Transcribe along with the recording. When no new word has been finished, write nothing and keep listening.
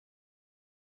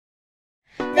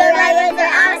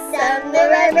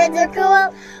Ryebreads are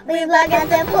cool. We vlog at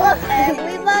the pool and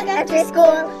we vlog after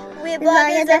school. We vlog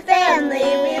as a family.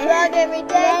 We vlog every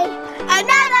day. And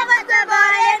none of us are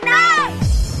bored at night.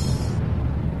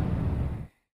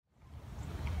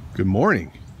 Good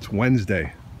morning. It's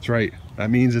Wednesday. That's right. That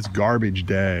means it's garbage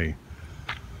day.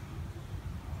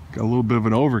 Got a little bit of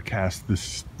an overcast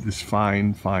this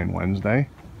fine Wednesday.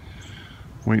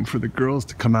 Waiting for the girls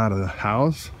to come out of the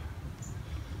house.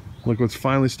 Look what's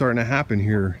finally starting to happen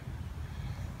here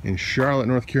in Charlotte,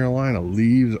 North Carolina.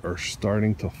 Leaves are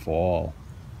starting to fall.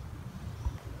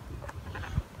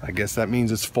 I guess that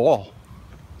means it's fall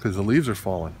because the leaves are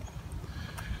falling.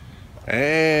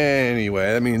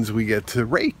 Anyway, that means we get to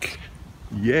rake.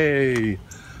 Yay!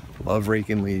 Love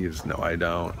raking leaves. No, I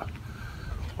don't.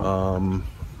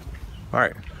 All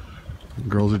right, the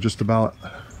girls are just about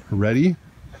ready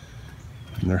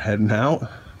and they're heading out.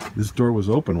 This door was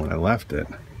open when I left it.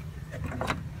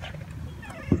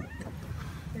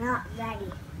 Not ready.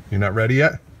 You're not ready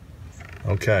yet?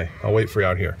 Okay, I'll wait for you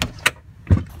out here.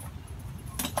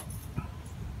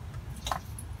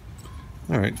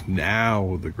 All right,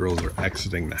 now the girls are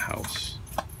exiting the house.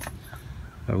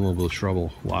 Have a little bit of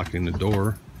trouble locking the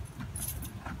door.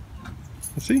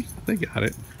 Let's see, they got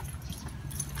it.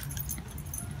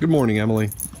 Good morning,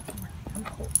 Emily. I'm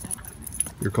cold.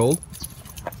 You're cold?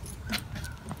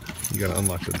 You gotta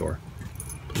unlock the door,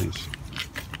 please.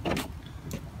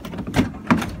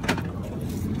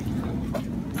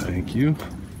 Thank you.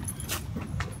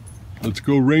 Let's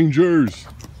go Rangers!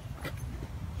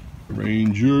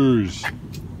 Rangers!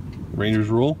 Rangers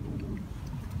rule.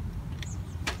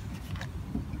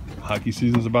 Hockey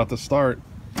season's about to start.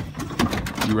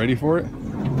 You ready for it?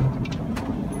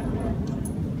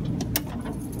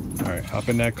 Alright, hop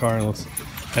in that car and let's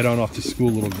head on off to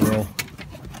school, little girl.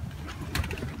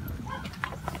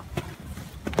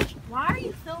 Why are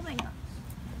you filming us?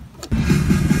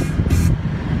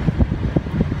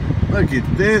 Look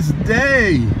at this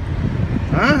day!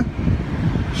 Huh?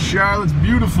 Charlotte's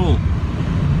beautiful.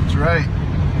 That's right.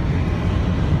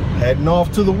 Heading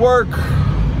off to the work.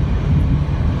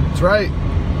 That's right.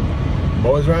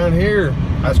 Boys around here.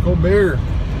 High school beer.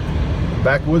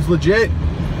 Backwoods legit.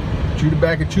 Chew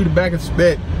tobacco and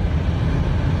spit.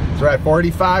 That's right.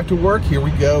 485 to work. Here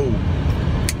we go.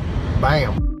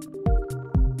 Bam.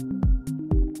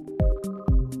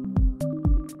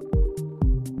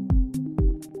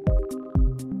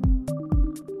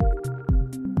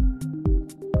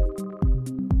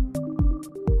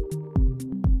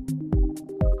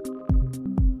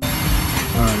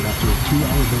 Alright, after a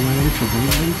 2-hour delay for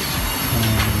delays,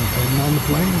 heading on the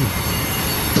plane.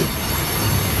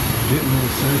 Getting to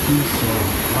Syracuse, so a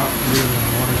lot clearer than I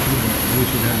wanted to, but at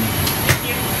least we're getting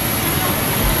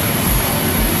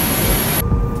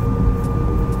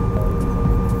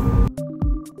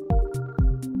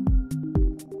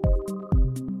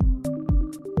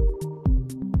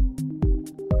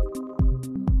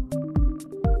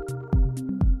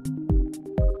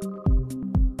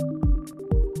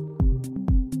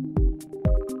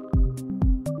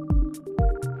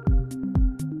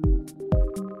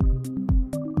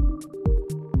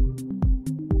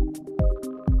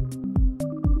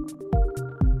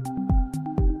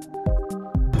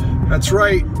That's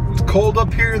right, it's cold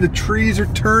up here, the trees are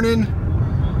turning.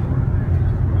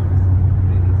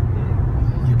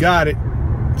 You got it,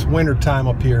 it's winter time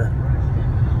up here.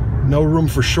 No room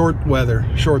for shorts weather.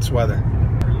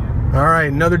 All right,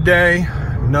 another day,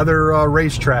 another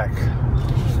racetrack.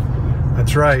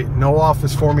 That's right, no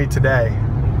office for me today.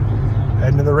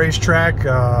 Heading to the racetrack,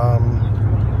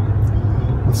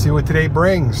 let's see what today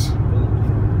brings.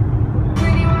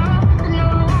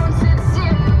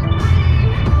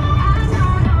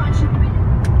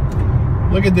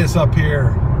 Look at this up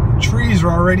here. Trees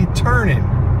are already turning.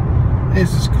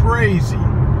 This is crazy.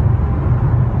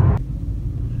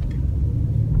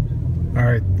 All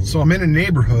right, so I'm in a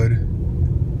neighborhood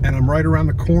and I'm right around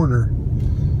the corner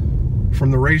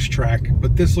from the racetrack,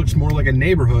 but this looks more like a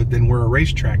neighborhood than where a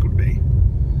racetrack would be.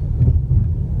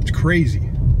 It's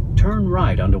crazy. Turn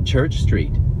right onto Church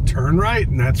Street. Turn right,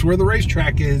 and that's where the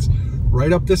racetrack is,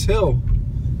 right up this hill.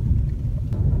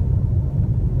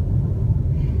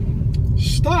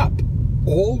 Stop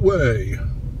all way.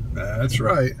 That's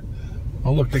right.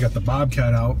 Oh look, they got the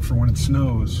Bobcat out for when it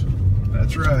snows.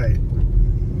 That's right.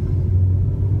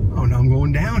 Oh, now I'm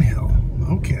going downhill.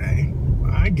 Okay,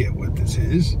 I get what this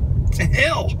is. It's a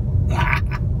hill. That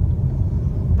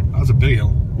was a big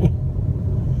hill.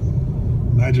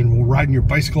 Imagine riding your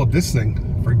bicycle up this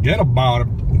thing. Forget about it.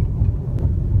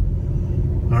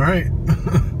 All right.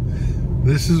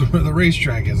 This is where the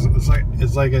racetrack is.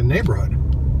 It's like a neighborhood.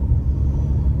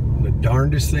 The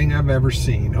Darndest thing I've ever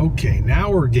seen. Okay,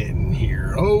 now we're getting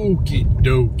here. Okie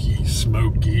dokie,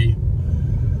 Smokey.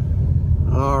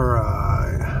 All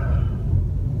right.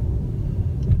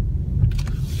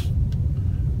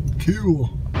 Cool.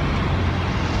 All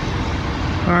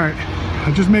right,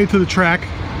 I just made it to the track.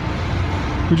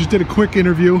 We just did a quick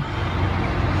interview,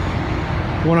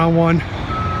 one-on-one,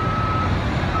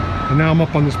 and now I'm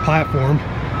up on this platform.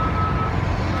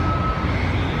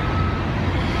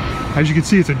 As you can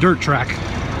see, it's a dirt track.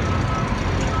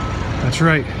 That's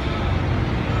right.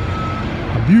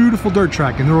 A beautiful dirt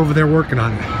track, and they're over there working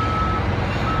on it.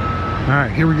 All right,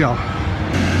 here we go. All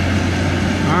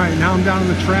right, now I'm down on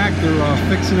the track. They're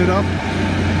fixing it up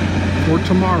for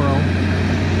tomorrow.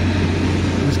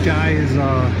 This guy is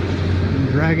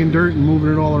dragging dirt and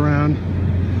moving it all around.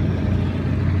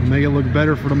 Make it look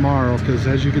better for tomorrow, because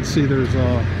as you can see, there's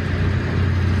a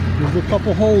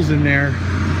couple holes in there,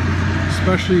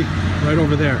 especially right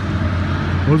over there.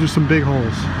 Those are some big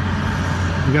holes.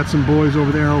 We got some boys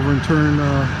over there over in turn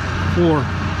 4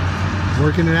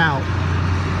 working it out.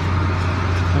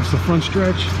 That's the front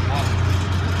stretch.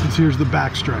 And here's the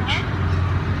back stretch.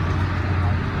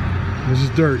 This is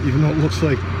dirt, even though it looks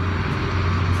like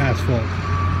asphalt.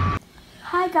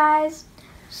 Hi guys.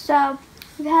 So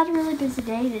we've had a really busy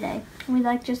day today. We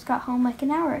just got home like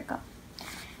an hour ago.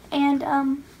 And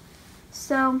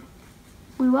so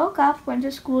we woke up, went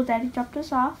to school, Daddy dropped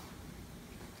us off.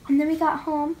 And then we got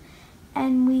home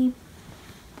and we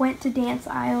went to dance.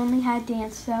 I only had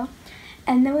dance though.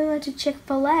 And then we went to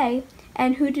Chick-fil-A.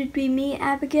 And who did we meet,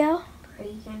 Abigail?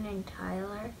 Regan and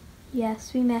Tyler.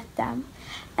 Yes, we met them.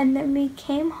 And then we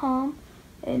came home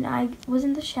and I was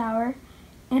in the shower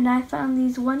and I found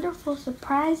these wonderful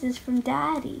surprises from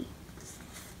Daddy.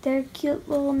 They're cute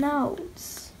little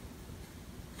notes.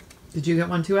 Did you get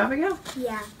one too, Abigail?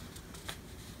 Yeah,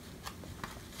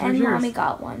 And yours? Mommy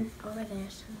got one. over there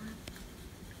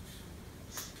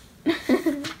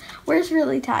somewhere. We're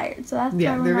really tired, so that's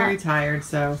Yeah, why they're we're very not. tired,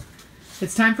 so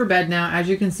it's time for bed now. As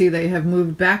you can see, they have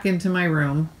moved back into my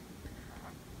room.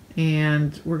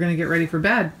 And we're going to get ready for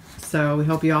bed. So we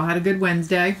hope you all had a good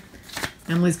Wednesday.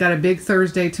 Emily's got a big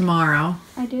Thursday tomorrow.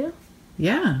 I do?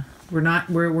 Yeah.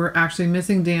 We're actually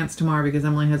missing dance tomorrow because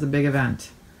Emily has a big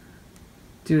event.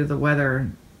 Due to the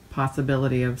weather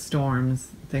possibility of storms,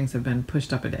 things have been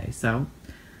pushed up a day. So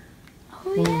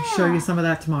Oh, we'll yeah. show you some of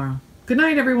that tomorrow. Good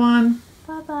night, everyone.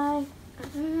 Bye-bye.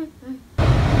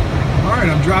 All right,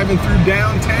 I'm driving through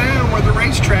downtown where the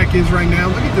racetrack is right now.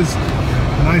 Look at this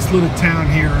nice little town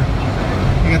here.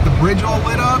 You got the bridge all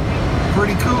lit up.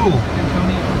 Pretty cool.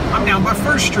 I'm down by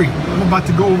First Street. I'm about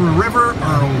to go over a river or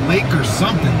a lake or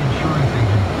something.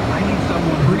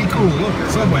 Pretty cool. Look,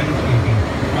 subway.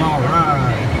 All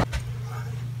right.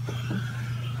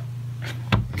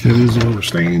 Okay, this is where we're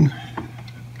staying.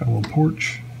 Got a little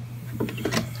porch.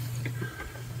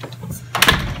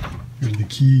 Here's the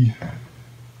key.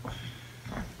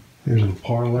 Here's the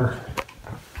parlor.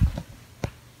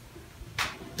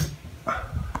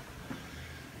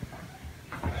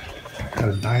 Got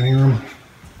a dining room.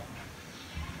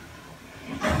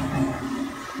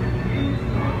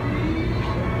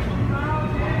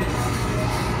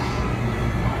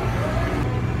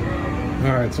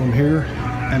 All right, so I'm here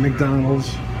at McDonald's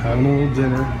having a little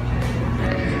dinner.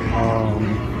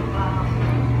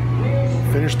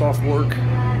 Finished off work.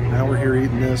 Now we're here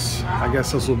eating this. I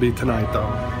guess this will be tonight though.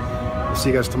 I'll see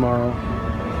you guys tomorrow.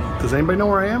 Does anybody know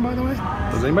where I am, by the way?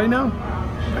 Does anybody know?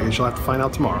 I guess you'll have to find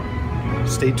out tomorrow.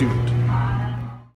 Stay tuned.